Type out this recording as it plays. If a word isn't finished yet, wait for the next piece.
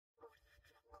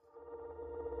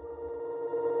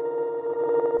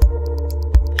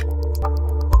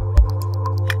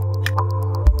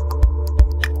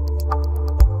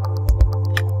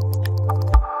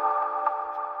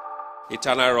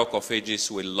Eternal Rock of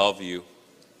Ages, we love you.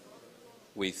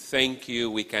 We thank you.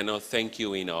 We cannot thank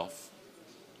you enough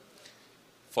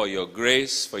for your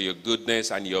grace, for your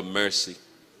goodness, and your mercy.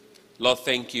 Lord,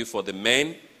 thank you for the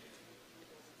men.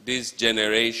 This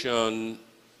generation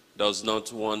does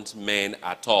not want men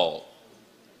at all.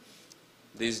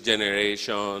 This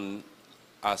generation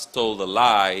has told a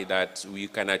lie that we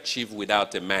can achieve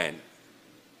without a man.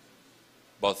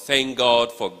 But thank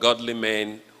God for godly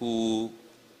men who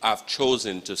have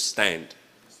chosen to stand.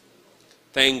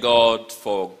 Thank God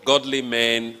for godly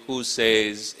men who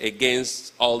says,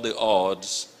 against all the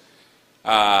odds,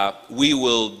 we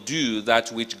will do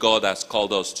that which God has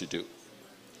called us to do.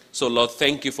 So Lord,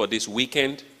 thank you for this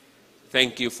weekend.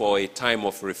 Thank you for a time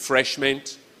of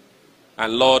refreshment.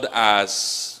 And Lord,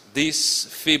 as this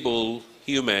feeble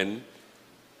human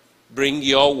bring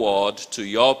your word to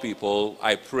your people,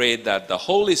 I pray that the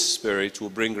Holy Spirit will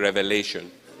bring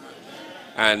revelation.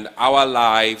 And our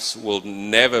lives will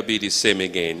never be the same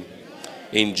again.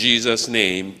 In Jesus'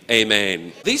 name,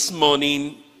 amen. This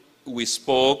morning we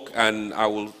spoke, and I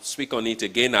will speak on it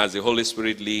again as the Holy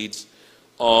Spirit leads,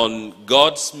 on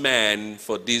God's man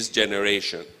for this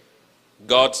generation.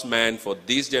 God's man for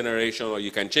this generation, or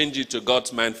you can change it to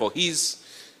God's man for his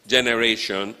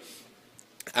generation.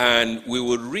 And we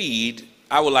will read,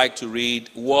 I would like to read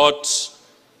what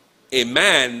a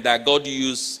man that God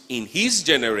used in his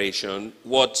generation,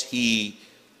 what he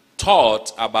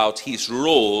taught about his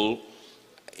role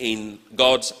in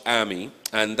God's army.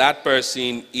 And that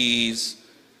person is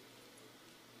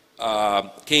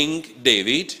King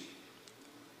David.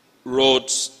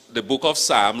 Wrote the book of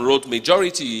Psalms, wrote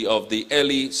majority of the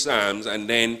early Psalms, and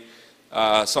then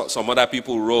some other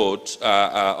people wrote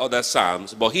other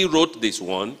Psalms. But he wrote this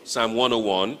one, Psalm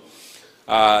 101.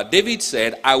 David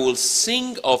said, I will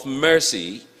sing of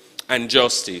mercy and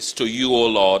justice to you, O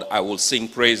Lord. I will sing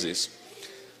praises.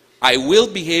 I will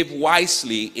behave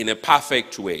wisely in a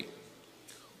perfect way.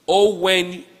 Oh,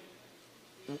 when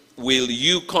will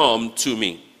you come to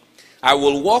me? I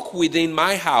will walk within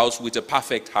my house with a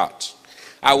perfect heart.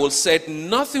 I will set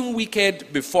nothing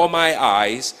wicked before my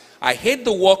eyes. I hate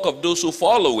the work of those who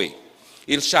fall away.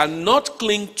 It shall not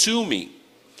cling to me.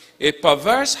 A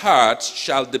perverse heart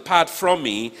shall depart from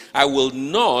me. I will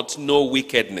not know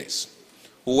wickedness.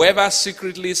 Whoever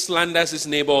secretly slanders his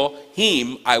neighbor,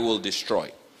 him I will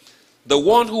destroy. The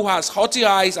one who has haughty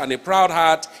eyes and a proud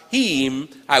heart, him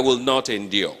I will not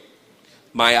endure.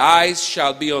 My eyes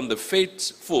shall be on the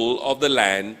faithful of the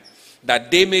land,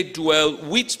 that they may dwell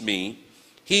with me.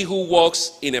 He who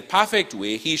walks in a perfect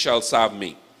way, he shall serve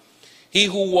me. He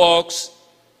who walks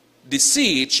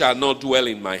deceit shall not dwell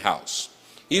in my house.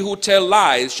 He who tells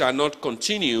lies shall not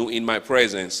continue in my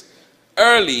presence.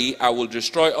 Early I will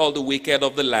destroy all the wicked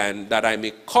of the land, that I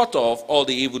may cut off all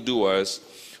the evildoers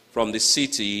from the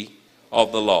city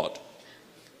of the Lord.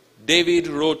 David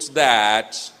wrote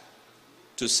that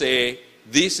to say,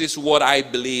 this is what I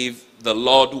believe the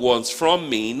Lord wants from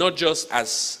me, not just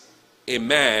as a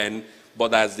man,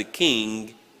 but as the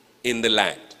king in the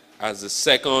land, as the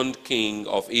second king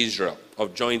of Israel,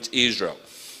 of joint Israel.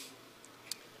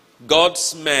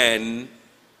 God's man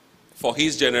for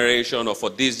his generation or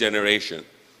for this generation.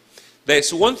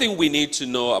 There's one thing we need to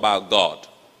know about God.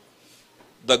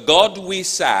 The God we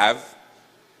serve,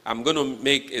 I'm going to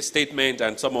make a statement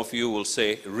and some of you will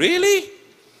say, really?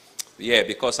 Yeah,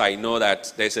 because I know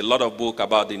that there's a lot of book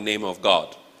about the name of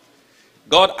God.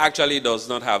 God actually does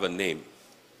not have a name.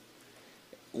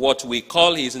 What we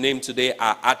call his name today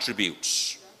are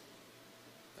attributes.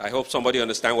 I hope somebody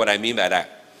understands what I mean by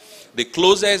that. The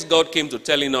closest God came to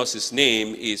telling us his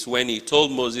name is when he told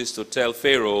Moses to tell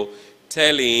Pharaoh,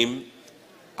 tell him,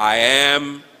 I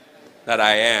am that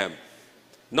I am.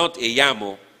 Not a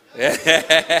yamo.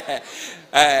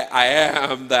 I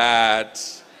am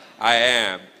that I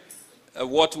am.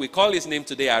 What we call his name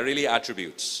today are really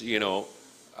attributes, you know.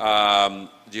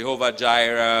 Jehovah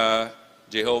Jireh,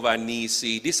 Jehovah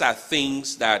Nisi. These are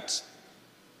things that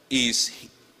is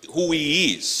who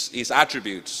he is, his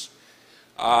attributes.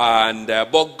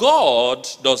 But God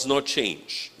does not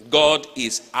change. God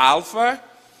is Alpha,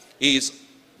 he is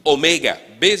Omega.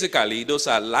 Basically, those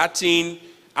are Latin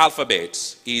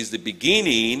alphabets. He is the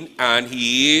beginning and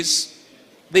he is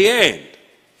the end.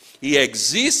 He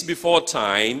exists before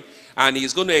time and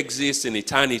he's going to exist in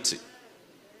eternity.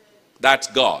 That's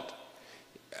God.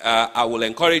 I will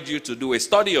encourage you to do a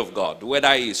study of God,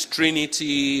 whether it's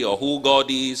Trinity or who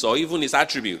God is or even his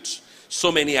attributes.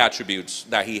 So many attributes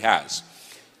that he has.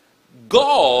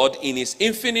 God, in his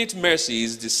infinite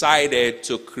mercies, decided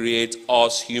to create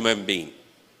us human beings.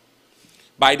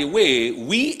 By the way,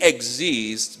 we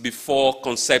exist before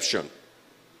conception.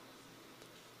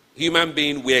 human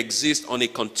being, we exist on a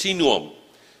continuum.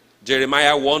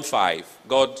 Jeremiah 1:5,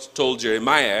 God told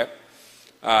Jeremiah,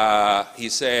 he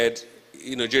said,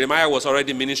 Jeremiah was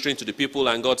already ministering to the people,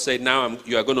 and God said, now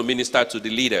you are going to minister to the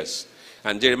leaders.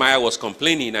 And Jeremiah was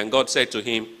complaining, and God said to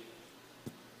him,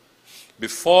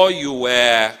 before you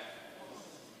were,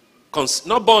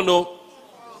 not born, no,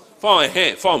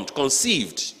 formed,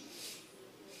 conceived,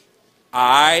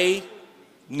 I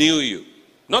knew you.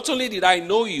 Not only did I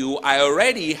know you, I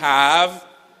already have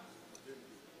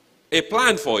a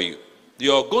plan for you.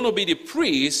 You're going to be the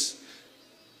priest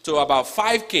to about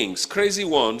 5 kings, crazy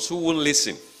ones who won't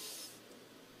listen.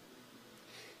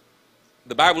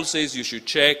 The Bible says you should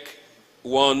check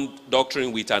one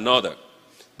doctrine with another.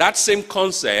 That same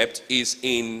concept is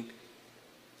in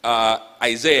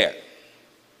Isaiah.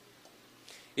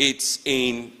 It's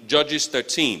in Judges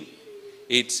 13.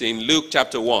 It's in Luke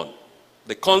chapter 1.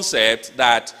 The concept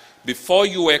that before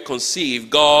you were conceived,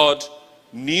 God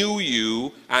knew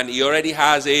you and he already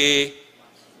has a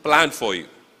plan for you.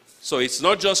 So it's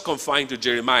not just confined to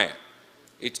Jeremiah.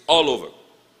 It's all over.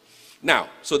 Now,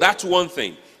 so that's one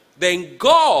thing. Then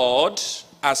God,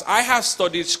 as I have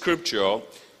studied scripture,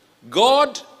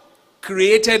 God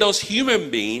created us human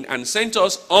beings and sent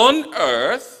us on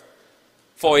earth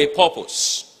for a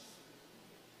purpose.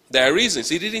 There are reasons.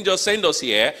 He didn't just send us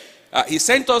here. He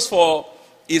sent us for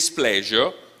his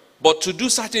pleasure, but to do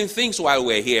certain things while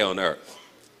we're here on earth.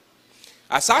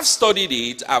 As I've studied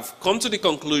it, I've come to the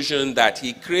conclusion that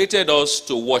he created us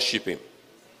to worship him.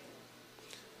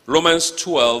 Romans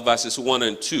 12, verses 1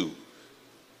 and 2.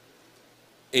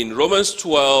 In Romans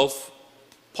 12,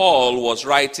 Paul was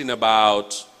writing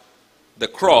about the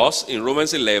cross in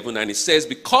Romans 11, and he says,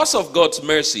 because of God's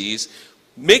mercies,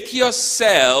 make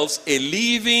yourselves a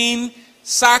living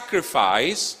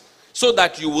sacrifice so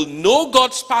that you will know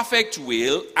God's perfect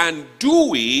will and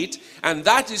do it, and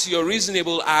that is your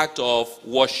reasonable act of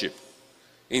worship.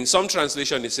 In some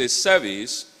translation it says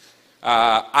service.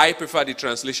 I prefer the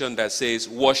translation that says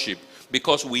worship,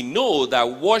 because we know that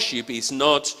worship is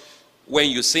not when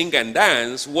you sing and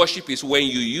dance. Worship is when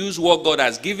you use what God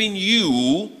has given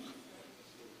you,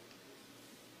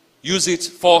 use it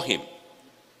for him.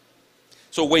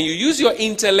 So when you use your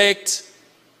intellect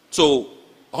to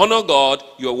honor God,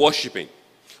 you are worshiping.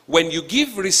 When you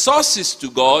give resources to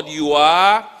God, you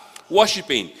are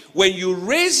worshiping. When you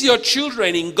raise your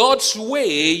children in God's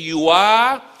way, you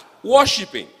are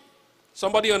worshiping.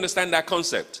 Somebody understand that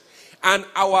concept? And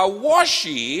our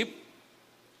worship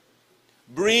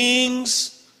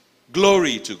brings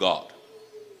glory to God.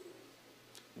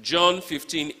 John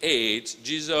 15:8,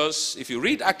 Jesus, if you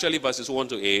read actually verses 1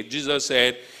 to 8, Jesus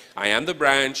said, I am the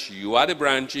branch, you are the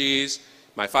branches,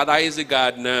 my Father is the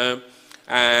gardener,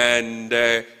 and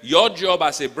your job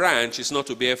as a branch is not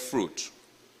to bear fruit.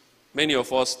 Many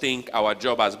of us think our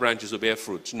job as branches is to bear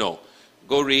fruit. No.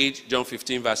 Go read John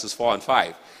 15 verses 4 and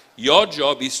 5. Your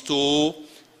job is to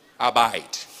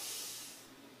abide.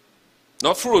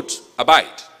 Not fruit,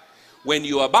 abide. When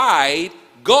you abide,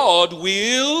 God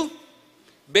will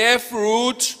bear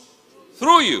fruit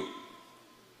through you.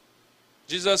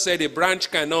 Jesus said a branch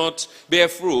cannot bear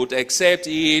fruit except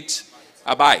it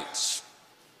abides.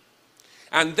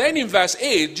 And then in verse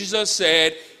 8, Jesus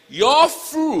said, your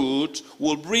fruit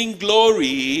will bring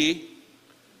glory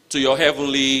to your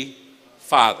heavenly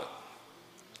Father.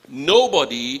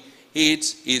 Nobody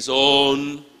eats his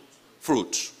own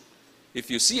fruit. If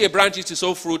you see a branch eat its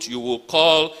own fruit, you will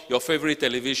call your favorite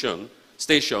television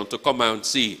station to come and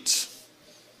see it.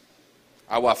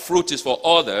 Our fruit is for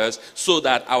others so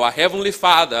that our heavenly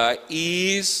Father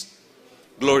is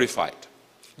glorified.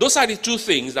 Those are the two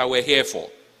things that we're here for.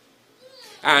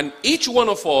 And each one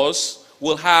of us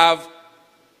will have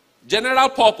general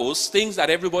purpose, things that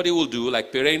everybody will do,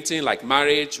 like parenting, like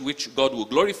marriage, which God will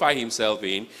glorify himself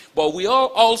in. But we all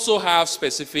also have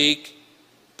specific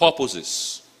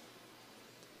purposes.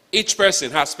 Each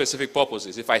person has specific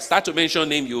purposes. If I start to mention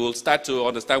names, you will start to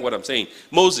understand what I'm saying.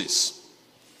 Moses.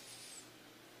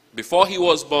 Before he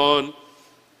was born,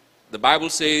 the Bible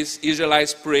says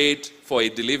Israelites prayed for a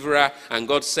deliverer and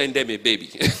God sent them a baby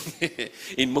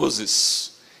in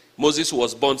Moses. Moses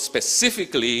was born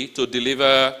specifically to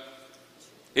deliver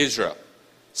Israel.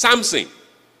 Samson.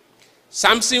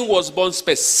 Samson was born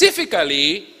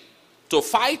specifically to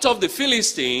fight off the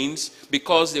Philistines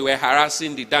because they were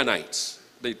harassing the Danites,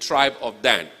 the tribe of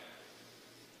Dan.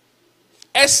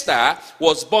 Esther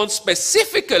was born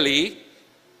specifically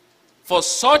for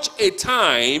such a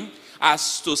time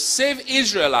as to save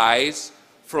Israelites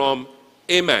from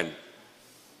Ammon.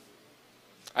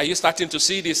 Are you starting to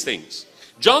see these things?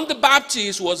 John the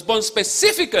Baptist was born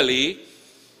specifically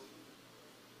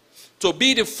to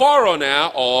be the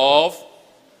forerunner of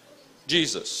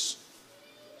Jesus.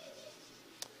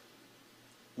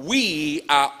 We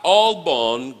are all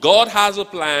born. God has a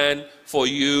plan for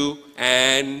you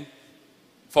and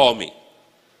for me.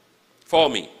 For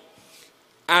me.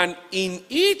 And in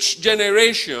each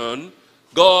generation,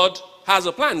 God has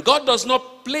a plan. God does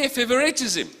not play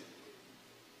favoritism.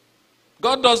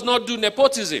 God does not do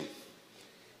nepotism.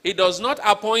 He does not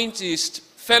appoint his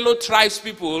fellow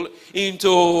tribespeople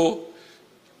into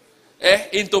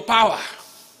power.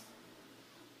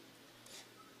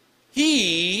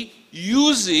 He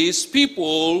uses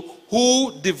people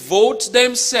who devote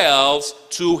themselves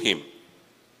to him.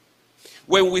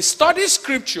 When we study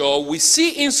scripture, we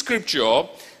see in scripture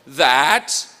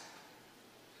that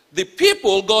the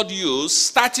people God used,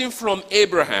 starting from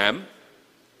Abraham,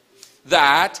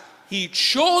 that he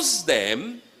chose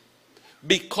them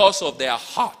because of their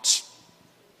heart.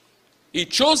 He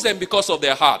chose them because of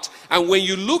their heart. And when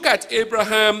you look at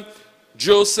Abraham,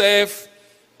 Joseph,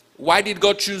 why did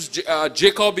God choose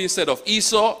Jacob instead of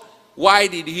Esau? Why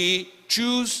did he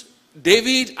choose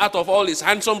David out of all his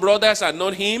handsome brothers and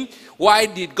not him? Why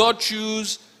did God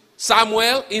choose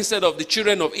Samuel instead of the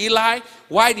children of Eli?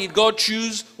 Why did God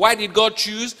choose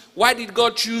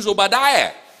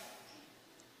Obadiah?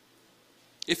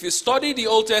 If you study the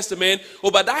Old Testament,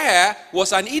 Obadiah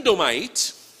was an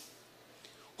Edomite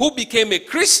who became a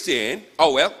Christian,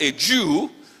 a Jew,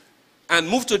 and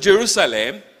moved to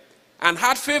Jerusalem and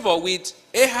had favor with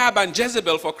Ahab and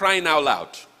Jezebel, for crying out loud.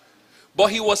 But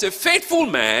he was a faithful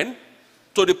man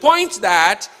to the point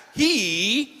that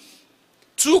he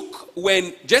took,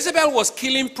 when Jezebel was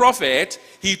killing prophets,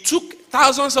 he took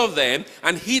thousands of them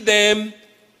and hid them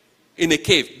in a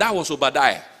cave. That was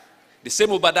Obadiah. The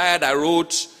same Obadiah that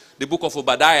wrote the book of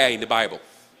Obadiah in the Bible.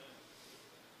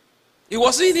 He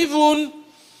wasn't even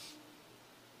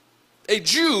a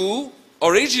Jew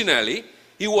originally.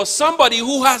 He was somebody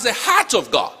who has the heart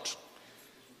of God.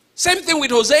 Same thing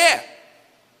with Hosea.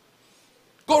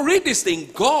 Go read this thing.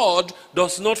 God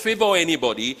does not favor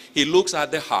anybody. He looks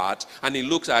at the heart and he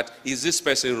looks at, is this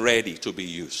person ready to be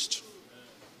used?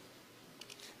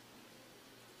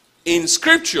 In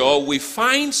scripture, we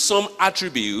find some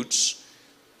attributes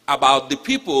about the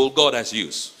people God has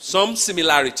used. Some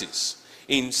similarities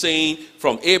in saying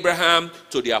from Abraham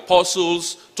to the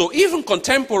apostles to even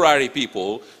contemporary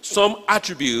people, some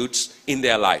attributes in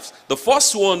their lives. The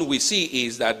first one we see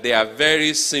is that they are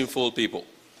very sinful people.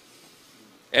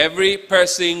 Every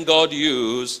person God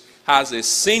used has a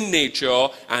sin nature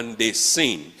and they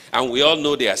sin. And we all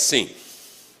know their sin.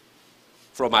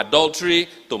 From adultery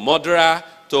to murderer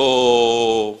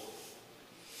to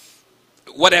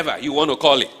whatever you want to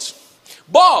call it.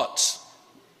 But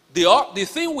the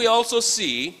thing we also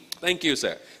see, thank you,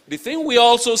 sir. The thing we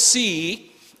also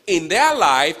see in their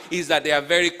life is that they are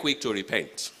very quick to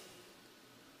repent.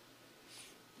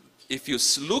 If you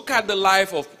look at the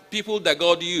life of people that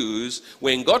God used,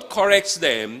 when God corrects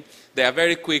them, they are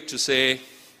very quick to say,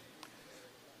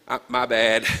 my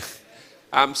bad,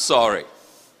 I'm sorry.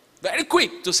 Very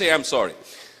quick to say, I'm sorry.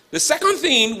 The second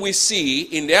thing we see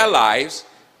in their lives,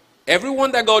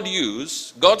 everyone that God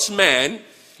used, God's man,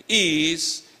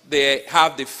 is they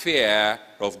have the fear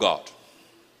of God.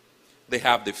 They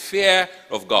have the fear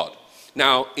of God.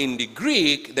 Now, in the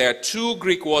Greek, there are two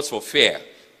Greek words for fear.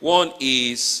 One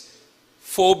is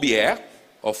phobia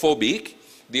or phobic.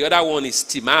 The other one is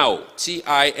timao,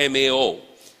 T-I-M-A-O.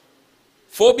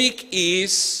 Phobic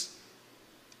is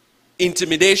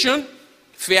intimidation,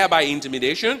 fear by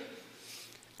intimidation.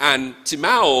 And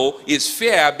timao is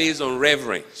fear based on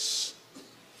reverence.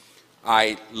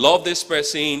 I love this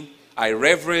person. I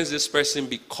reverence this person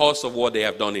because of what they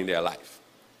have done in their life.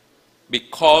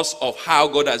 Because of how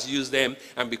God has used them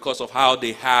and because of how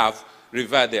they have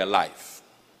revered their life.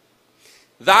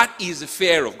 That is the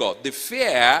fear of God. The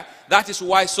fear, that is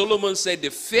why Solomon said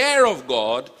the fear of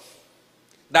God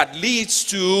that leads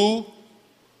to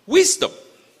wisdom.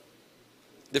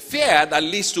 The fear that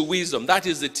leads to wisdom, that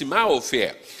is the timao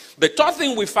fear. The third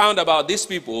thing we found about these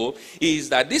people is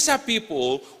that these are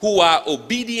people who are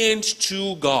obedient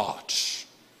to God.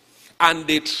 And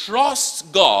they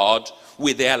trust God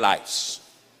with their lives.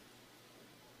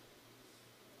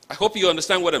 I hope you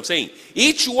understand what I'm saying.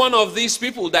 Each one of these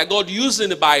people that God used in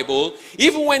the Bible,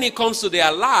 even when it comes to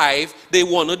their life, they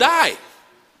want to die.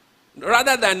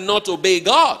 Rather than not obey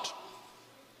God.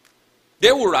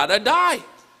 They would rather die.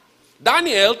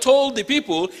 Daniel told the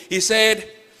people, he said,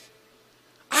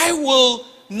 I will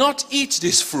not eat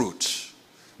this fruit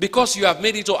because you have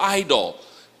made it to idol.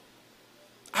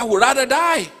 I would rather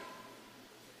die.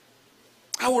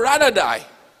 I would rather die.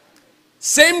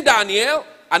 Same Daniel,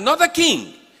 another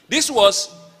king, This was,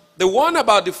 the one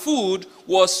about the food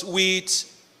was with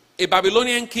a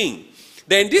Babylonian king.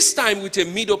 Then this time with a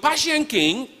Medo-Persian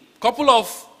king, couple of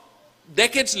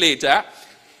decades later,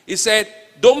 he said,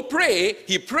 don't pray.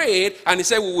 He prayed and he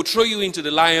said, we will throw you into the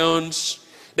lions.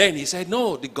 Then he said,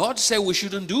 no, the God said we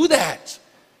shouldn't do that.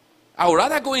 I would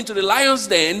rather go into the lion's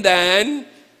den than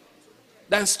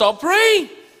stop praying.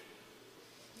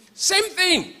 Same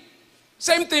thing.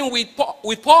 Same thing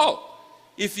with Paul.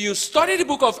 If you study the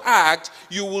book of Acts,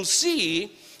 you will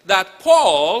see that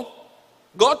Paul,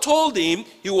 God told him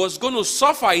he was going to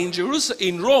suffer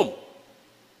in Rome.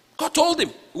 God told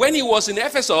him when he was in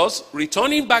Ephesus,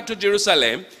 returning back to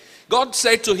Jerusalem, God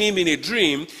said to him in a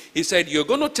dream, he said, you're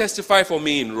going to testify for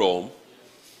me in Rome,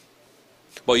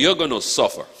 but you're going to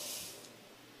suffer.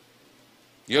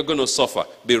 You're going to suffer.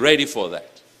 Be ready for that.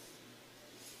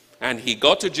 And he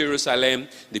got to Jerusalem.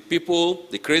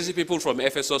 The crazy people from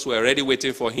Ephesus were already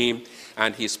waiting for him.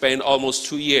 And he spent almost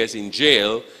 2 years in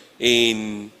jail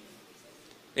in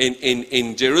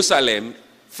Jerusalem.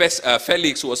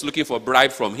 Felix was looking for a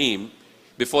bribe from him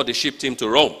before they shipped him to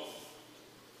Rome.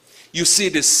 You see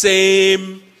the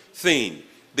same thing.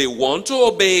 They want to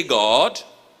obey God.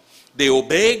 They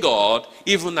obey God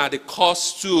even at the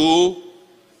cost to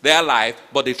their life,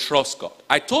 but they trust God.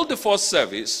 I told the first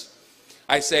service,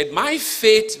 I said, my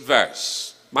faith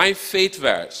verse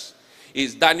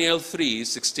is Daniel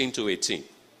 3:16 to 18.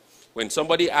 When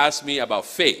somebody asks me about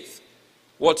faith,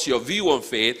 what's your view on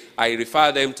faith? I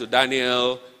refer them to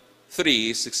Daniel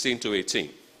 3:16 to 18.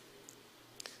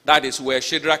 That is where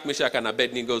Shadrach, Meshach, and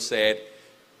Abednego said,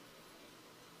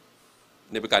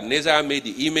 Nebuchadnezzar made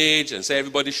the image and said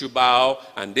everybody should bow,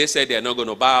 and they said they're not going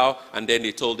to bow, and then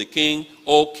they told the king,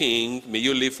 "O king, may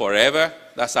you live forever."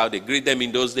 That's how they greet them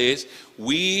in those days.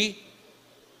 We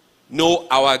know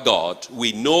our God.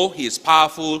 We know he is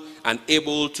powerful and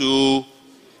able to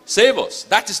save us.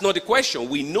 That is not the question.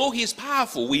 We know he is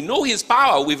powerful. We know his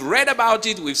power. We've read about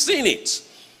it. We've seen it.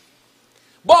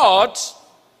 But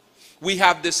we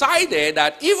have decided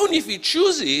that even if he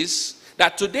chooses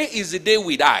that today is the day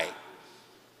we die,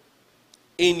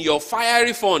 in your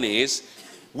fiery furnace,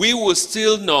 we will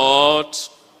still not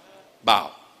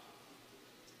bow.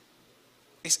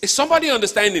 Is somebody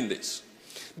understanding this?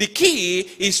 The key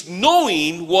is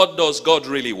knowing what does God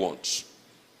really want.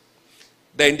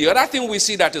 Then the other thing we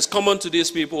see that is common to these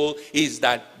people is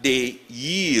that they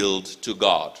yield to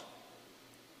God.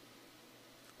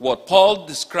 What Paul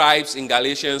describes in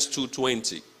Galatians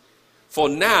 2:20. For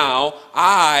now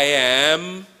I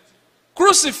am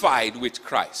crucified with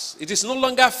Christ. It is no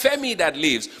longer Femi that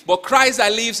lives, but Christ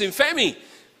that lives in Femi.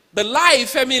 The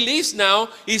life Femi lives now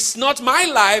is not my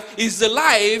life, it's the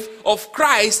life of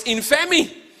Christ in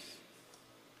Femi.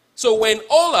 So when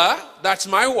Ola, that's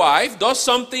my wife, does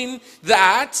something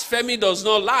that Femi does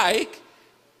not like,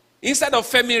 instead of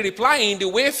Femi replying the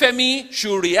way Femi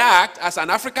should react as an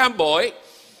African boy,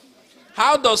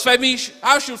 how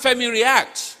should Femi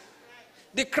react?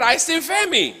 The Christ in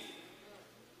Femi.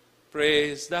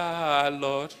 Praise the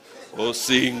Lord. Oh,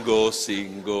 sing, oh,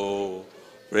 sing, oh.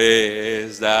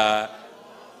 Praise the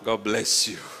God bless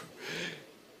you.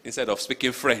 Instead of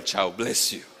speaking French, I'll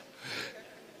bless you.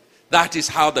 That is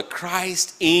how the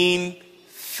Christ in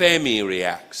Femi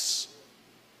reacts.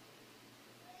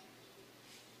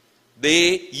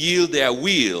 They yield their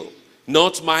will.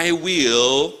 Not my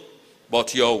will,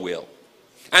 but your will.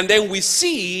 And then we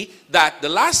see that the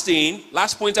last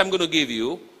point I'm going to give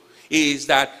you is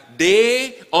that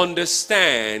they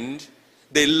understand,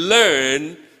 they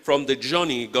learn from the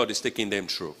journey God is taking them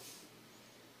through.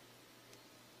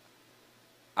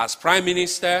 As prime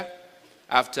minister,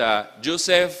 after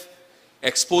Joseph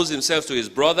exposed himself to his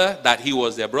brother, that he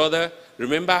was their brother,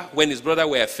 remember when his brother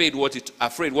were afraid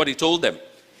what he told them?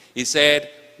 He said,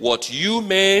 what you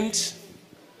meant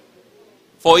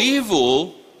for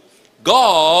evil,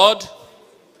 God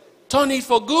turned it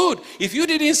for good. If you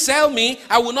didn't sell me,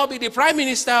 I would not be the prime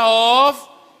minister of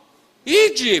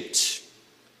Egypt.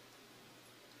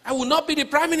 I will not be the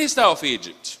prime minister of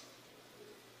Egypt.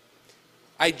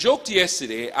 I joked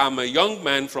yesterday, I'm a young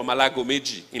man from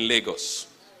Alagomeji in Lagos.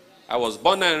 I was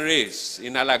born and raised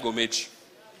in Alagomeji.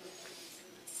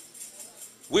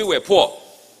 We were poor.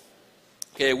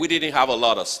 Okay, we didn't have a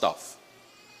lot of stuff.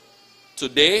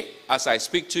 Today, as I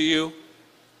speak to you,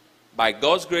 by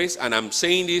God's grace, and I'm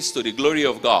saying this to the glory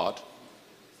of God,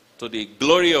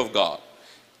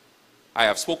 I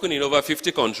have spoken in over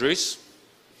 50 countries.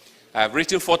 I have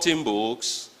written 14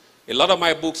 books. A lot of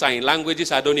my books are in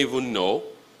languages I don't even know.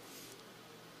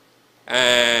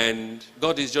 And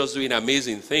God is just doing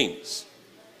amazing things.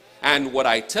 And what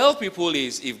I tell people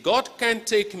is, if God can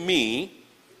take me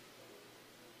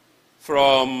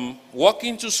from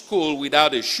walking to school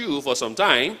without a shoe for some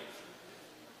time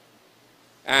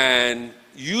and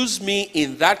use me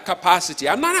in that capacity.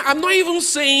 I'm not even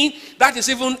saying that is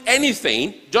even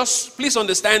anything. Just please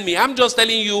understand me. I'm just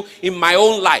telling you in my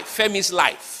own life, Femi's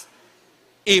life.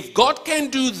 If God can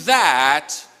do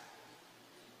that,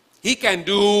 he can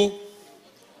do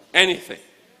anything.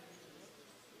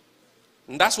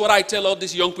 And that's what I tell all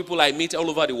these young people I meet all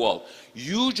over the world.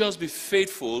 You just be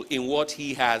faithful in what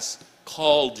he has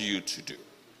called you to do.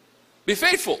 Be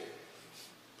faithful.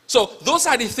 So those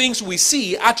are the things we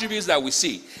see, attributes that we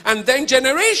see. And then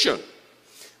generation.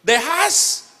 There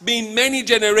has been many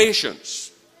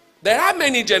generations. There are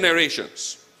many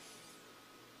generations.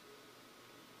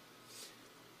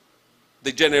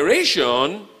 The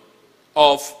generation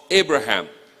of Abraham,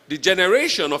 the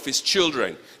generation of his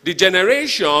children, the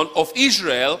generation of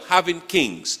Israel having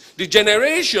kings, the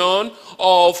generation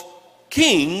of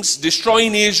kings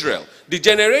destroying Israel, the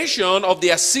generation of the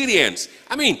Assyrians.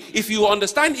 I mean, if you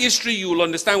understand history, you will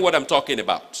understand what I'm talking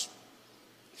about.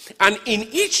 And in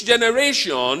each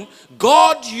generation,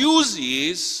 God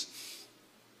uses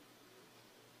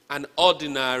an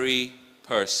ordinary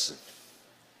person.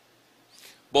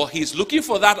 But he's looking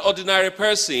for that ordinary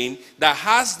person that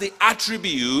has the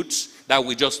attributes that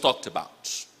we just talked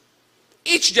about.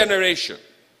 Each generation,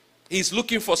 he's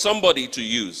looking for somebody to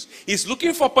use. He's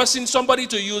looking for somebody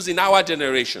to use in our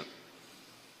generation.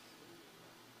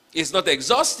 It's not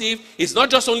exhaustive. It's not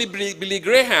just only Billy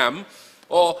Graham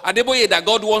or Adeboye that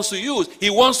God wants to use. He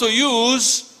wants to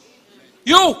use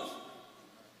you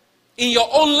in your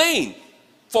own lane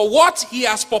for what he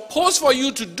has proposed for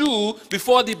you to do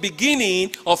before the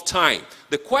beginning of time.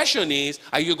 The question is,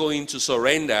 are you going to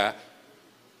surrender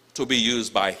to be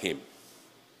used by him?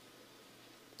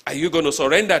 Are you going to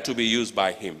surrender to be used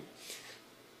by him?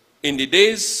 In the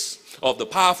days of the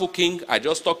powerful king, I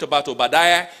just talked about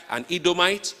Obadiah, an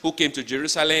Edomite who came to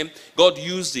Jerusalem. God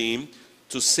used him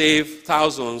to save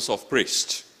thousands of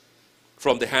priests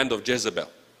from the hand of Jezebel.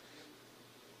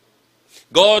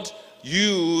 God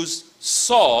used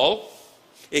Saul,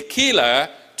 a killer,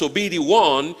 to be the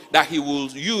one that he will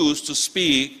use to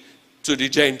speak to the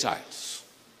Gentiles.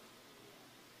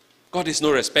 God is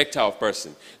no respecter of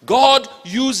person. God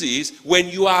uses when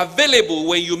you are available,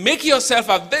 when you make yourself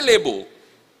available,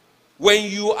 when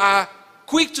you are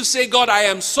quick to say, God, I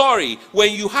am sorry,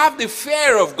 when you have the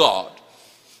fear of God,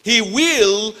 he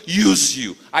will use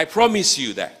you. I promise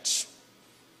you that.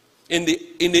 In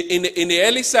the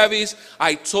early service,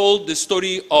 I told the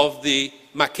story of the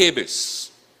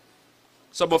Maccabees.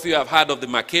 Some of you have heard of the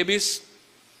Maccabees,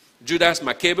 Judas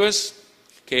Maccabees.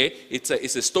 Okay, it's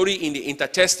a story in the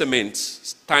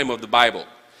intertestament time of the Bible,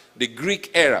 the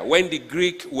Greek era, when the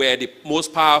Greek were the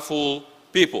most powerful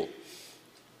people.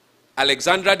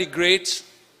 Alexander the Great,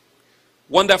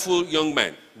 wonderful young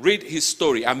man. Read his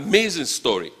story, amazing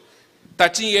story.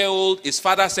 13-year-old, his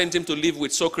father sent him to live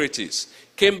with Socrates.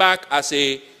 Came back as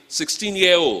a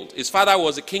 16-year-old. His father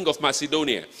was the king of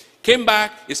Macedonia. Came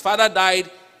back, his father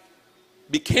died,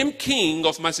 became king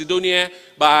of Macedonia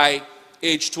by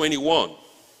age 21.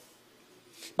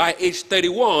 By age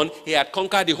 31, he had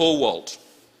conquered the whole world.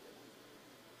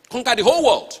 Conquered the whole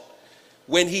world.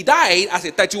 When he died as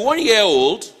a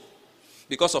 31-year-old,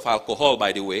 because of alcohol,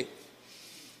 by the way,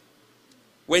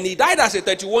 when he died as a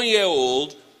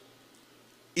 31-year-old,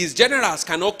 his generals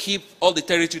cannot keep all the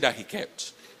territory that he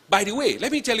kept. By the way,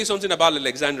 let me tell you something about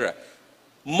Alexandria.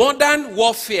 Modern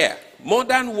warfare,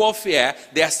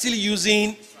 they are still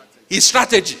using his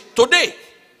strategy. Today,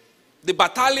 the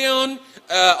battalion,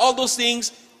 all those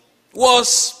things,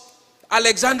 was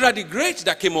Alexander the Great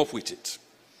that came up with it.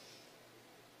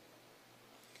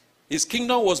 His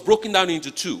kingdom was broken down into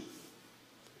two.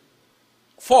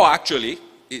 4 actually.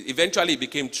 Eventually it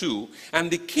became 2.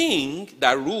 And the king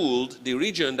that ruled the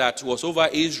region that was over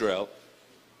Israel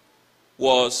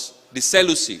was the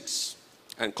Seleucids.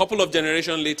 And a couple of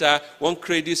generations later, one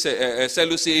crazy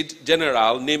Seleucid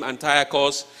general named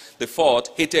Antiochus IV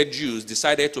hated Jews,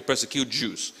 decided to persecute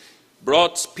Jews.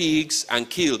 Brought pigs and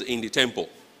killed in the temple.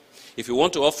 If you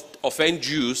want to offend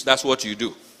Jews, that's what you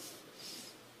do.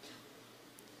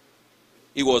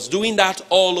 He was doing that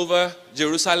all over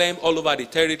Jerusalem, all over the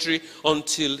territory,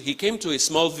 until he came to a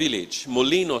small village,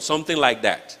 Moline or something like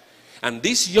that. And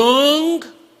this young,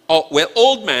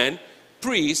 old man,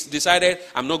 priest, decided,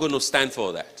 I'm not going to stand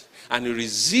for that. And he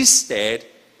resisted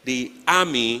the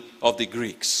army of the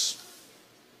Greeks.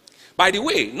 By the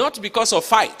way, not because of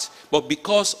fight, but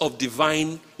because of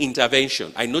divine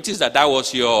intervention. I noticed that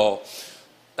was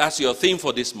that's your theme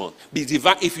for this month.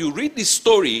 If you read the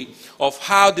story of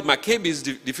how the Maccabees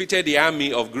defeated the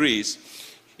army of Greece,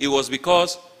 it was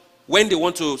because when they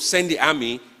want to send the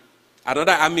army,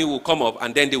 another army will come up,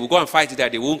 and then they will go and fight there.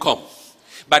 They won't come.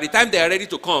 By the time they are ready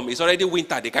to come, it's already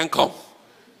winter. They can't come.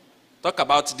 Talk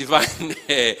about divine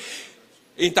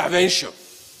intervention.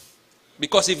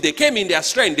 Because if they came in their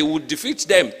strength, they would defeat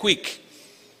them quick.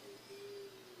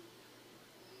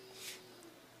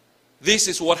 This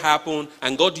is what happened,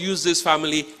 and God used this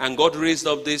family, and God raised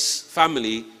up this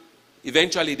family.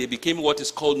 Eventually, they became what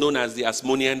is called known as the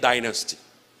Asmonean dynasty.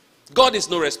 God is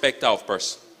no respecter of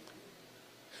person.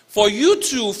 For you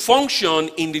to function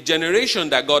in the generation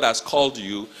that God has called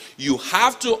you, you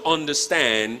have to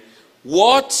understand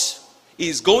what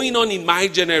is going on in my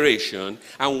generation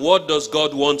and what does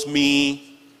God want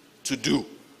me to do.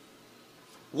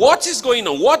 What is going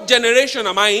on? What generation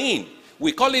am I in?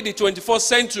 We call it the 21st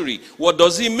century. What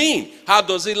does it mean? How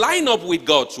does it line up with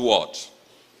God's word?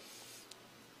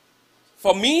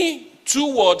 For me,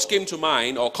 two words came to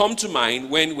mind or come to mind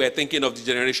when we're thinking of the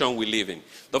generation we live in.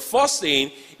 The first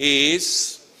thing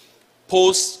is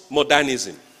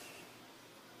postmodernism.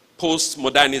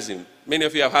 Postmodernism. Many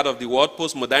of you have heard of the word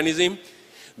postmodernism.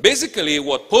 Basically,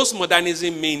 what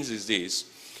postmodernism means is this.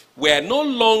 We are no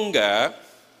longer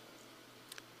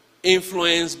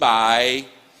influenced by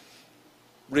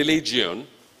religion.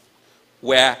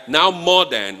 We're now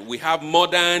modern. We have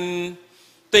modern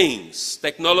things,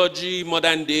 technology,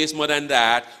 modern this, modern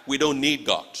that. We don't need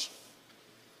God.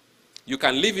 You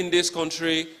can live in this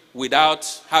country without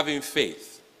having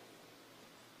faith.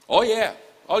 Oh yeah,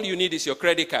 all you need is your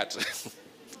credit card.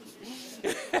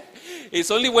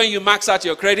 It's only when you max out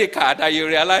your credit card that you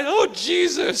realize, oh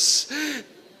Jesus.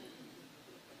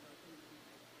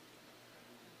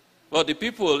 Well, the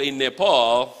people in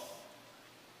Nepal,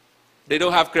 they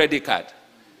don't have credit card.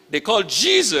 They call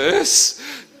Jesus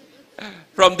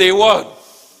from day one.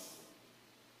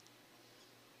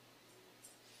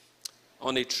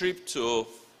 On a trip to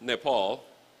Nepal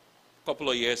a couple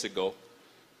of years ago,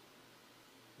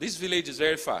 this village is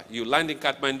very far. You land in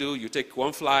Kathmandu, you take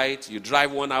one flight, you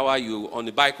drive 1 hour, you on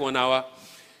the bike 1 hour.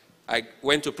 I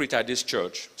went to preach at this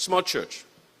church, small church.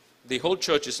 The whole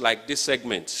church is like this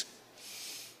segment.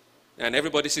 And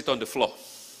everybody sit on the floor.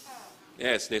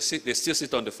 Yes, they still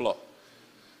sit on the floor.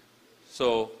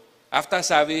 So after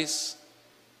service,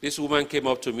 this woman came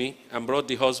up to me and brought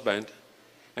the husband,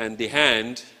 and the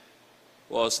hand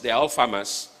was, they're all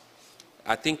farmers.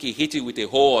 I think he hit it with a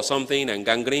hoe or something, and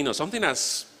gangrene or something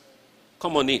has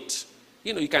come on it.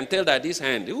 You know, you can tell that this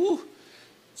hand, ooh.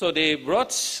 So they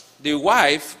brought the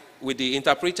wife with the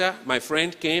interpreter. My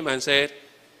friend came and said,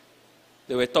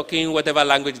 they were talking whatever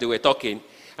language they were talking,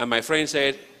 and my friend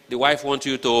said, the wife wants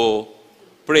you to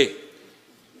pray.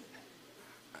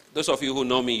 Those of you who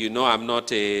know me, you know I'm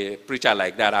not a preacher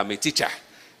like that. I'm a teacher.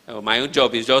 My own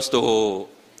job is just to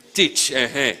teach.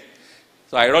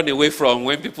 So I run away from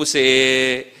when people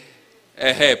say,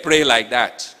 pray like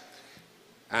that.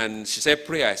 And she said,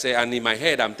 pray. I say, and in my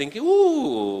head, I'm thinking,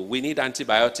 ooh, we need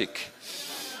antibiotic.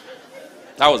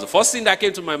 That was the first thing that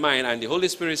came to my mind. And the Holy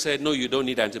Spirit said, no, you don't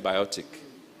need antibiotic.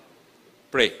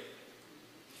 Pray.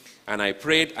 And I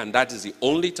prayed, and that is the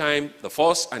only time, the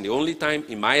first and the only time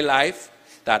in my life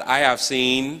that I have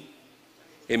seen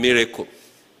a miracle.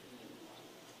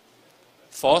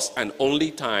 First and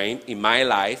only time in my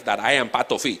life that I am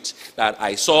part of it, that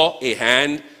I saw a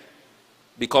hand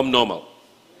become normal.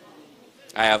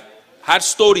 I have had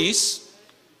stories,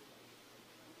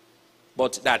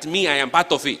 but that me, I am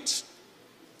part of it.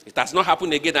 It has not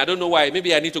happened again. I don't know why.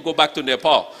 Maybe I need to go back to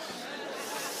Nepal.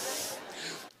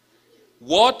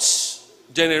 What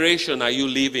generation are you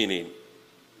living in?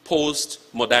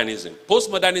 Postmodernism.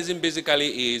 Postmodernism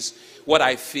basically is what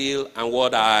I feel and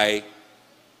what I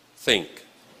think.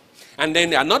 And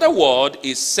then another word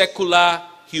is secular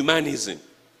humanism.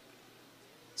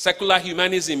 Secular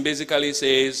humanism basically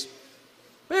says,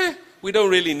 we don't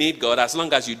really need God as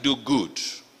long as you do good.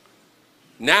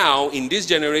 Now, in this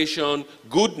generation,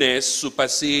 goodness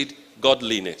supersedes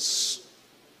godliness.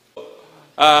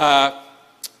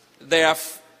 There are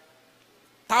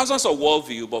thousands of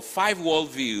worldviews, but 5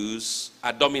 worldviews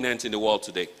are dominant in the world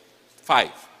today. 5.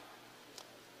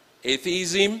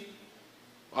 Atheism.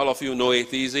 All of you know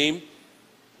atheism.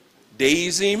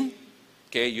 Deism.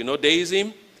 Okay, you know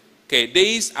deism? Okay,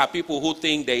 deists are people who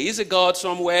think there is a God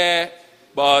somewhere,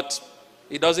 but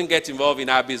he doesn't get involved in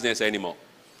our business anymore.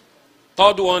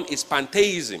 Third one is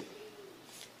pantheism.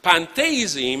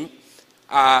 Pantheism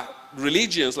are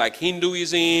religions like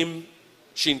Hinduism,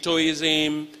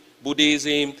 Shintoism,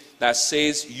 Buddhism that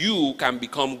says you can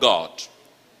become God.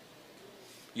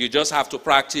 You just have to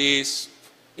practice.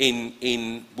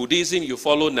 In Buddhism, you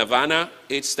follow Nirvana,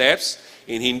 8 steps.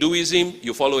 In Hinduism,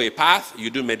 you follow a path, you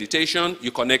do meditation,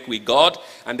 you connect with God,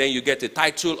 and then you get a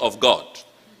title of God.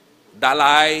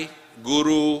 Dalai,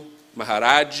 Guru,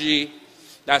 Maharaji,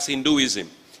 that's Hinduism.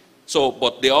 So,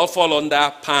 but they all fall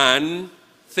under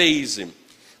pantheism.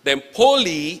 Then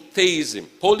polytheism.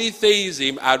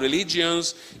 Polytheism are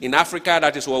religions in Africa.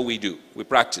 That is what we do. We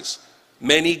practice.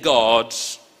 Many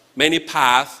gods, many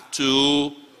paths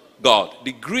to God.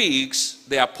 The Greeks,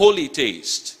 they are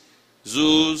polytheists.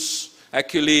 Zeus,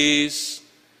 Hercules,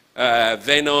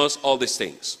 Venus, all these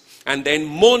things. And then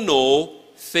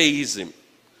monotheism.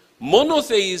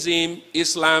 Monotheism,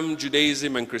 Islam,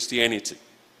 Judaism, and Christianity.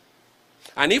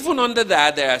 And even under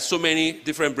that, there are so many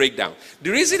different breakdowns.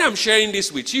 The reason I'm sharing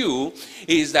this with you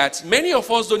is that many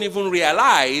of us don't even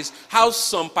realize how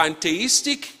some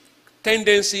pantheistic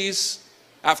tendencies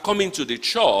have come into the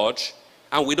church,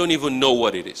 and we don't even know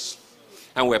what it is.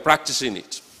 And we're practicing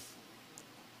it.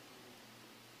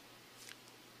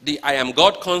 The I am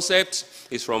God concept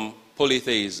is from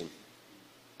polytheism.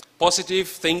 Positive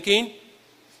thinking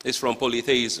is from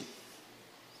polytheism.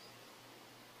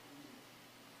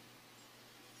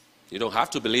 You don't have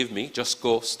to believe me. Just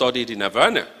go study it in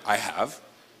Averna. I have.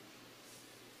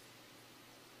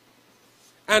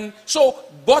 And so,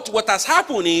 but what has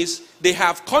happened is they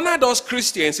have cornered us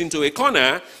Christians into a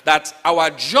corner that our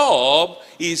job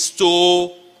is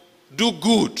to do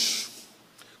good.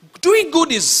 Doing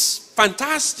good is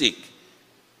fantastic.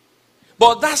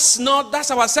 But that's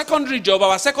our secondary job.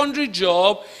 Our secondary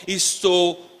job is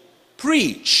to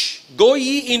preach. Go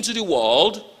ye into the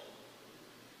world,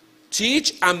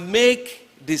 teach and make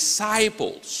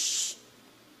disciples.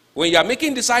 When you are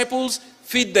making disciples,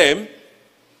 feed them.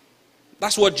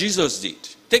 That's what Jesus did.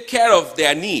 Take care of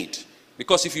their need.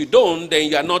 Because if you don't, then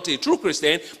you are not a true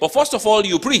Christian. But first of all,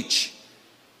 you preach.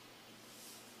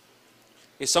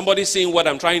 Is somebody seeing what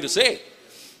I'm trying to say?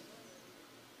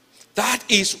 That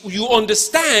is, you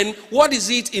understand what is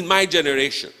it in my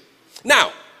generation.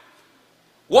 Now,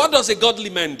 what does a godly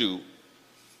man do?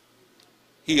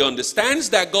 He understands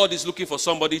that God is looking for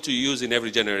somebody to use in every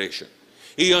generation.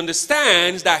 He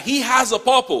understands that he has a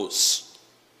purpose.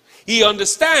 He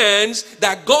understands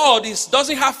that God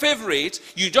doesn't have favorites.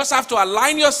 You just have to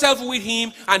align yourself with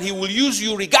him, and he will use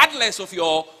you regardless of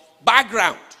your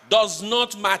background. Does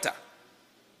not matter.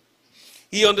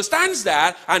 He understands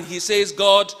that, and he says,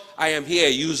 God, I am here,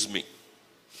 use me.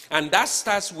 And that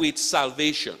starts with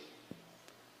salvation.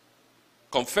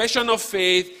 Confession of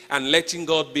faith and letting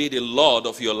God be the Lord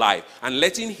of your life. And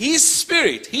letting his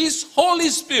Spirit, his Holy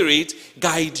Spirit,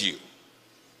 guide you.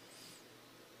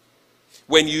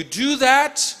 When you do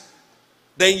that,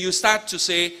 then you start to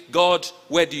say, God,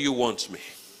 where do you want me?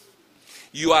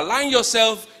 You align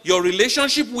yourself, your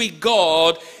relationship with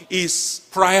God is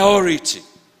priority.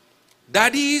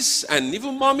 Daddies and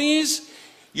even mommies,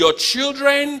 your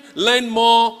children learn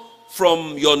more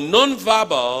from your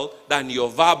non-verbal than your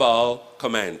verbal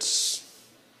commands.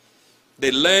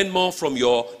 They learn more from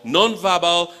your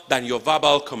non-verbal than your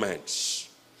verbal commands.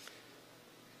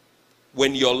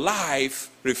 When your life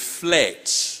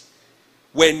reflects,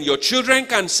 when your children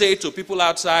can say to people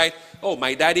outside, oh,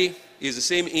 my daddy is the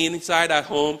same inside at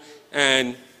home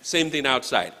and same thing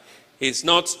outside. He's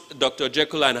not Dr.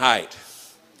 Jekyll and Hyde.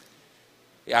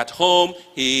 At home,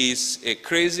 he's a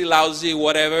crazy, lousy,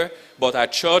 whatever, but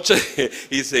at church,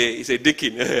 he's a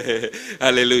deacon.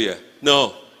 Hallelujah.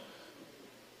 No.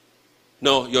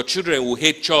 No, your children will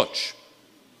hate church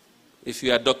if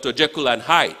you are Dr. Jekyll and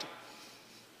Hyde.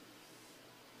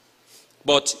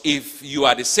 But if you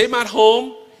are the same at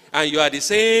home and you are the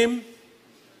same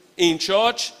in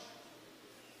church,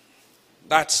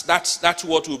 that's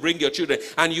what will bring your children.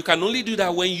 And you can only do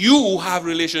that when you have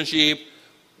relationship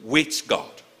with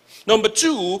God. Number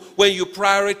two, when you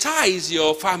prioritize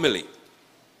your family.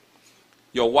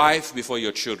 Your wife before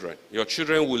your children. Your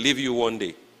children will leave you one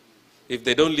day. If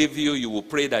they don't leave you, you will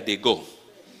pray that they go.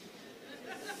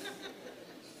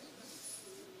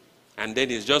 And then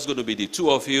it's just going to be the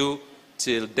two of you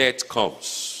till death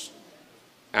comes.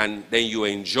 And then you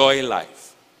enjoy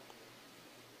life.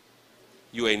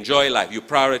 You enjoy life. You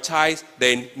prioritize,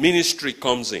 then ministry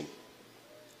comes in.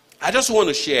 I just want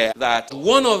to share that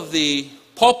one of the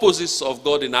purposes of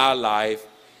God in our life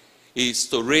is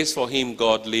to raise for him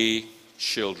godly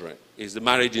children. It's the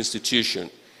marriage institution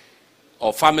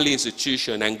or family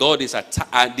institution, and God is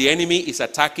the enemy is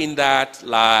attacking that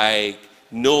like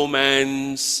no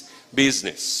man's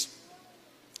business.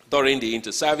 During the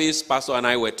inter-service, Pastor and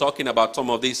I were talking about some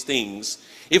of these things.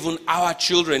 Even our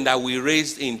children that we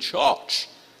raised in church,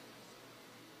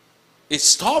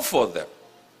 it's tough for them.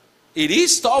 It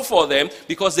is tough for them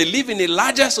because they live in a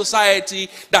larger society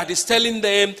that is telling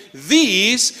them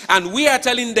this, and we are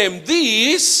telling them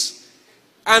this,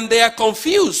 and they are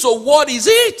confused. So what is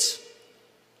it?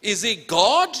 Is it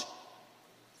God?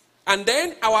 And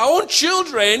then our own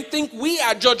children think we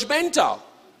are judgmental.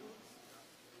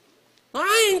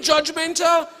 I ain't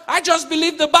judgmental. I just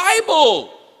believe the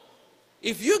Bible.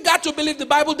 If you got to believe the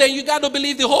Bible, then you got to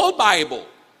believe the whole Bible.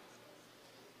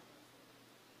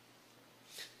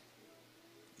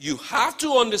 You have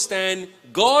to understand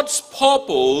God's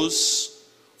purpose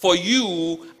for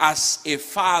you as a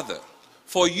father,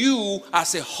 for you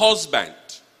as a husband.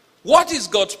 What is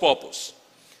God's purpose?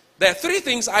 There are three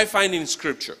things I find in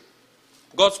Scripture.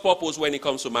 God's purpose when it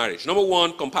comes to marriage. Number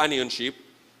one, companionship.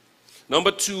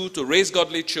 Number two, to raise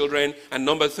godly children. And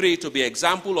number three, to be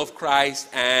example of Christ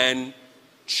and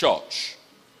church.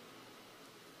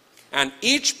 And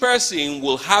each person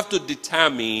will have to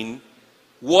determine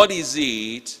what is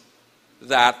it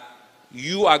that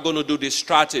you are going to do this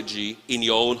strategy in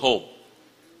your own home.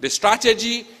 The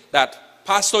strategy that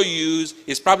pastor used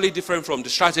is probably different from the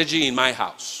strategy in my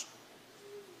house.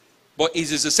 But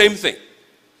it is the same thing.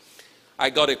 I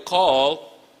got a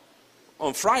call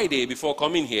on Friday before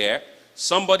coming here.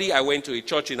 Somebody, I went to a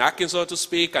church in Arkansas to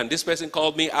speak, and this person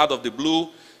called me out of the blue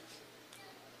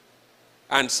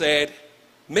and said,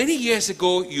 many years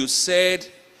ago you said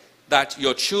that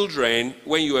your children,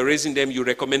 when you were raising them, you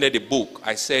recommended a book.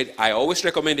 I said, I always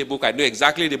recommend a book. I know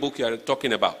exactly the book you are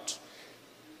talking about.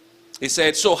 He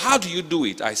said, so how do you do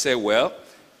it? I said, well,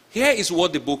 here is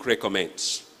what the book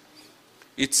recommends.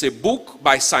 It's a book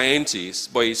by scientists,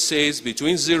 but it says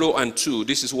between 0 and 2,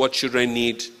 this is what children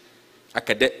need,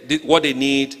 what they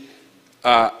need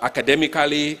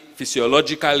academically,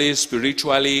 physiologically,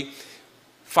 spiritually.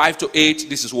 5 to 8,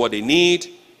 this is what they need.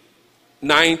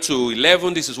 9 to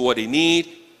 11, this is what they need.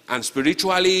 And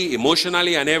spiritually,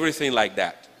 emotionally, and everything like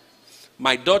that.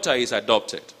 My daughter is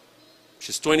adopted.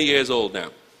 She's 20 years old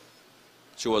now.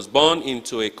 She was born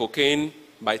into a cocaine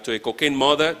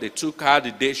mother. They took her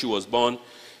the day she was born.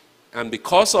 And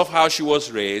because of how she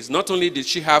was raised, not only did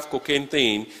she have cocaine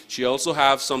thing, she also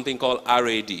has something called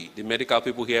RAD. The medical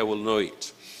people here will know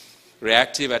it.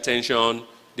 Reactive attention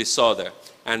disorder.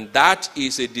 And that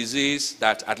is a disease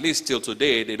that, at least till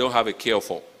today, they don't have a cure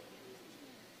for.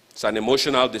 It's an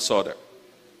emotional disorder.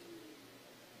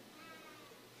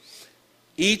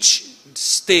 Each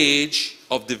stage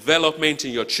of development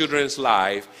in your children's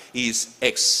life is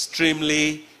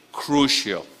extremely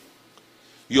crucial.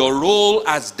 Your role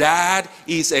as dad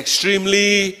is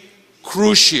extremely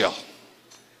crucial.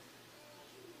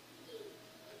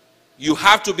 You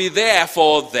have to be there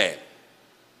for them,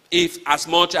 if as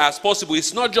much as possible.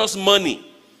 It's not just money.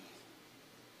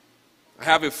 I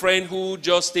have a friend who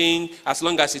just thinks as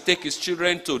long as he takes his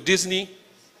children to Disney,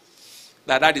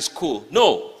 that is cool.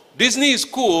 No, Disney is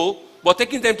cool, but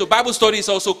taking them to Bible study is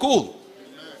also cool.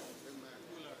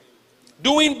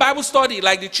 Doing Bible study,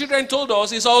 like the children told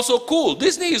us, is also cool.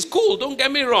 Disney is cool, don't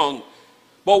get me wrong.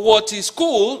 But what is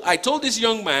cool, I told this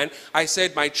young man, I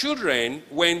said, my children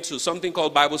went to something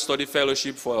called Bible Study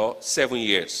Fellowship for 7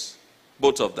 years.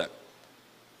 Both of them.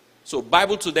 So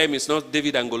Bible to them is not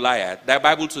David and Goliath. That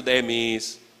Bible to them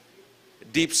is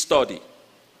deep study.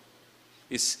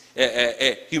 It's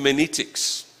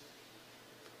humanitics.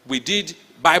 We did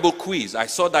Bible quiz. I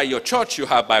saw that your church, you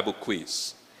have Bible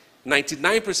quiz.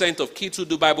 99% of kids who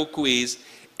do Bible quiz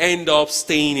end up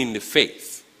staying in the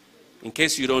faith. In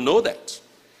case you don't know that.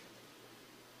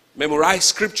 Memorize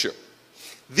scripture.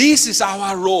 This is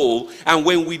our role. And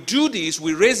when we do this,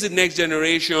 we raise the next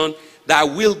generation that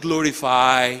will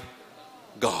glorify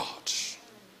God.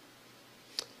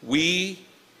 We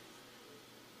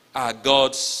are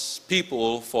God's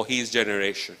people for his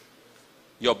generation.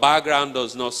 Your background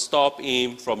does not stop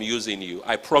him from using you.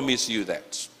 I promise you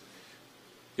that.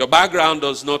 Your background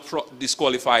does not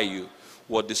disqualify you.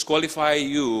 What disqualifies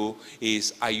you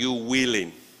is, are you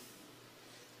willing?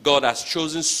 God has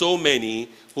chosen so many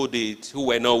who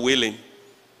were not willing.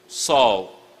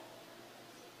 Saul.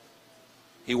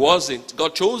 He wasn't.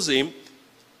 God chose him,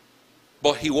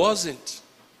 but he wasn't.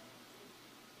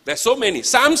 There's so many.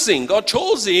 Samson, God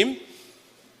chose him.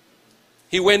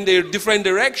 He went a different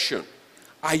direction.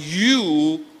 Are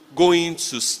you going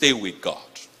to stay with God?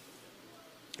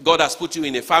 God has put you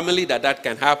in a family that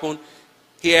can happen.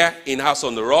 Here in House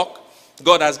on the Rock,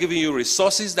 God has given you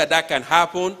resources that can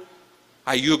happen.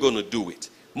 Are you going to do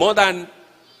it? More than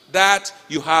that,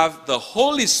 you have the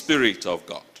Holy Spirit of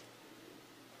God.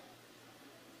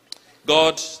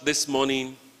 God, this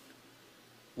morning,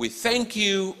 we thank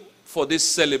you for this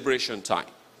celebration time.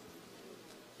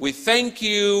 We thank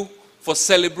you for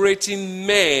celebrating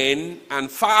men and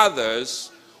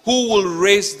fathers who will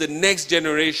raise the next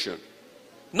generation.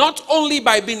 Not only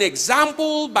by being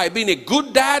example, by being a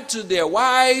good dad to their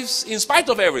wives, in spite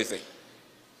of everything,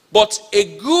 but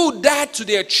a good dad to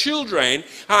their children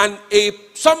and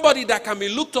somebody that can be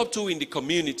looked up to in the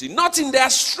community. Not in their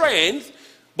strength,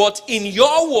 but in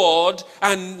your word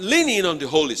and leaning on the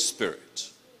Holy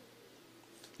Spirit.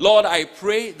 Lord, I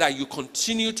pray that you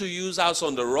continue to use House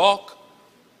on the Rock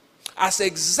as an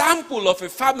example of a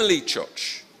family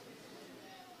church.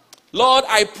 Lord,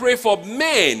 I pray for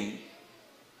men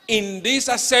in this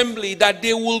assembly that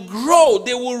they will grow,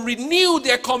 they will renew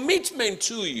their commitment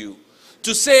to you,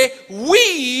 to say,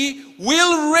 we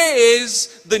will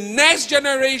raise the next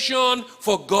generation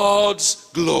for God's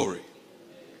glory.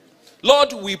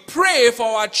 Lord, we pray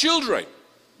for our children.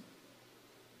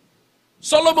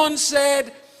 Solomon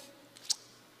said,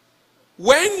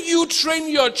 when you train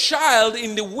your child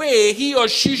in the way he or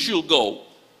she should go,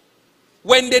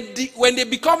 when they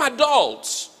become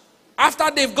adults,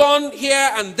 after they've gone here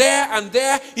and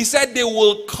there, he said they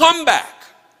will come back.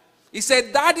 He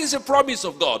said that is a promise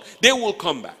of God. They will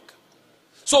come back.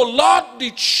 So Lord,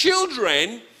 the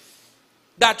children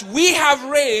that we have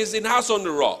raised in House on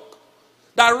the Rock,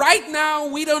 that right now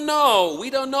we don't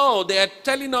know. They are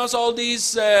telling us all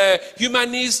these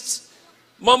humanist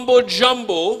mumbo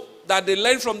jumbo that they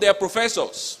learn from their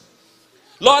professors.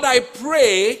 Lord, I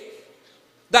pray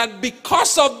that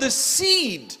because of the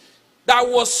seed that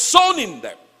was sown in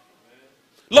them,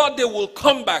 Lord, they will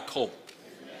come back home.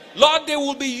 Lord, they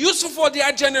will be useful for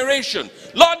their generation.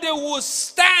 Lord, they will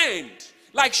stand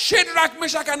like Shadrach,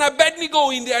 Meshach, and Abednego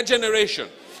in their generation.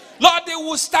 Lord, they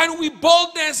will stand with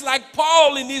boldness like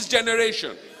Paul in his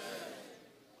generation.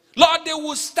 Lord, they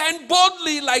will stand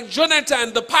boldly like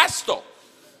Jonathan, the pastor.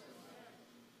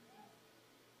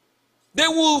 They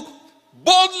will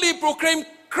boldly proclaim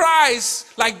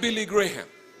Christ like Billy Graham.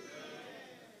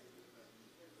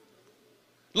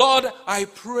 Lord, I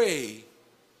pray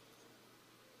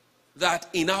that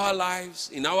in our lives,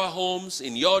 in our homes,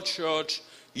 in your church,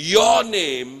 your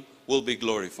name will be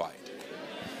glorified.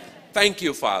 Thank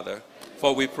you, Father,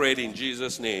 for we prayed in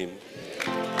Jesus' name.